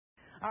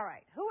All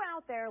right, who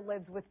out there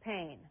lives with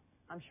pain?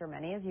 I'm sure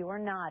many of you are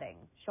nodding.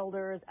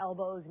 Shoulders,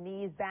 elbows,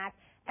 knees, back,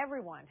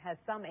 everyone has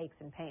some aches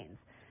and pains.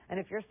 And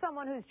if you're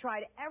someone who's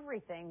tried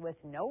everything with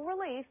no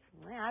relief,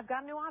 I've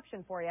got a new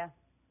option for you.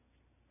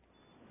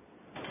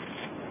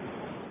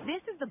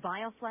 This is the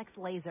BioFlex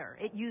laser.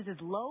 It uses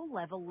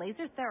low-level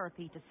laser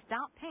therapy to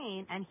stop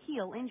pain and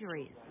heal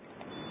injuries.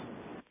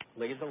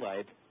 Laser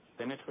light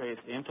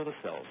penetrates into the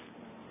cells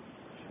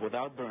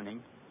without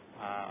burning,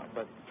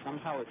 but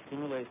somehow it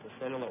stimulates the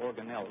cellular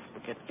organelles.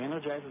 It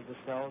energizes the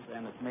cells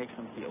and it makes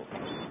them heal.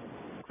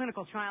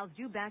 Clinical trials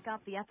do back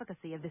up the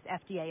efficacy of this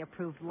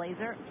FDA-approved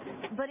laser,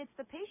 but it's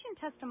the patient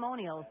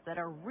testimonials that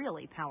are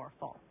really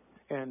powerful.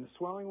 And the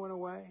swelling went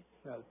away,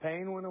 the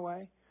pain went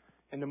away,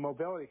 and the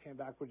mobility came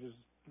back, which is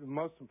the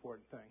most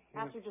important thing.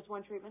 After just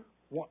one treatment?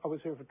 I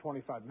was here for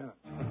 25 minutes.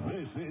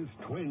 This is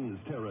Twins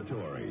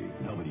Territory,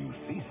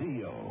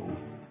 WCCO.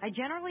 I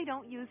generally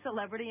don't use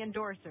celebrity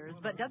endorsers,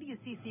 but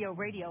WCCO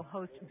radio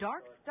host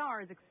Dark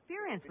Star's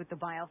experience with the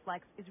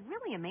BioFlex is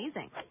really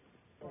amazing.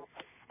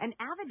 An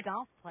avid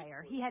golf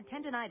player, he had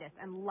tendinitis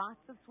and lots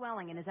of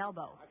swelling in his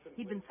elbow.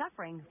 He'd been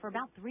suffering for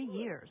about 3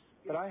 years.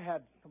 But I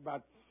had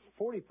about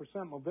 40%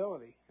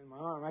 mobility in my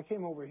arm. I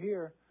came over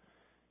here.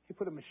 He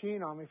put a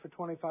machine on me for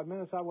 25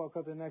 minutes. I woke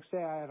up the next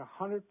day. I had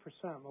 100%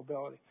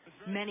 mobility.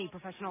 Many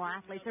professional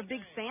athletes are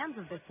big fans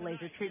of this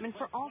laser treatment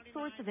for all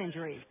sorts of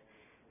injuries.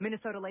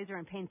 Minnesota Laser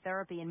and Pain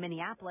Therapy in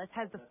Minneapolis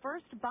has the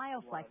first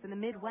BioFlex in the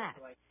Midwest.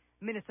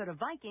 Minnesota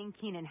Viking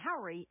Keenan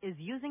Howery is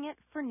using it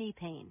for knee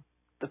pain.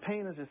 The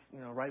pain is just,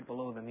 right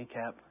below the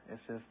kneecap.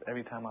 It's just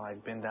every time I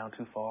bend down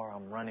too far,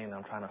 I'm running,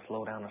 I'm trying to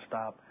slow down or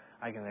stop,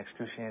 I get an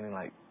excruciating,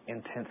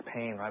 intense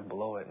pain right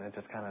below it, and it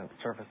just kind of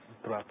surfaces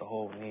throughout the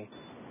whole knee.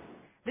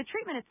 The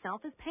treatment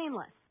itself is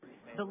painless.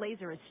 The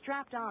laser is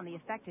strapped on the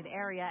affected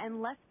area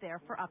and left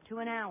there for up to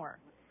an hour.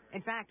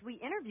 In fact, we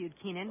interviewed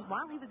Keenan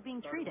while he was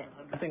being treated.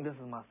 I think this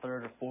is my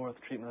third or fourth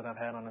treatment that I've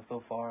had on it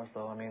so far,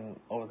 so,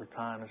 over the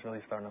time, it's really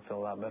starting to feel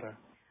a lot better.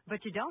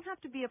 But you don't have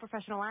to be a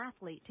professional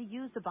athlete to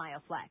use the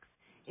BioFlex.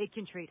 It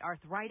can treat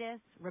arthritis,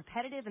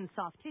 repetitive and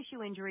soft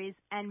tissue injuries,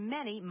 and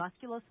many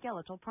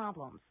musculoskeletal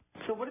problems.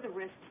 So what are the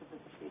risks of the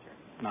procedure?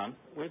 None.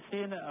 We've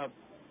seen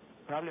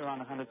probably around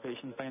 100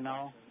 patients by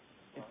now.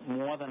 It's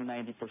more than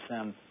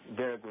 90%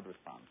 very good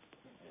response.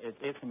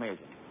 It's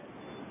amazing.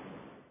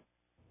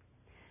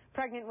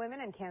 Pregnant women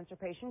and cancer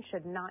patients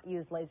should not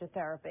use laser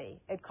therapy.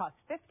 It costs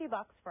 $50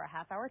 for a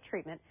half-hour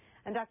treatment,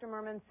 and Dr.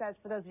 Merman says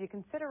for those of you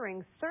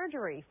considering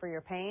surgery for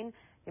your pain,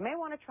 you may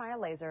want to try a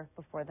laser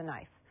before the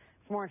knife.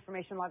 For more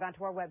information, log on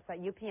to our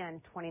website,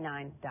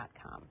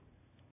 upn29.com.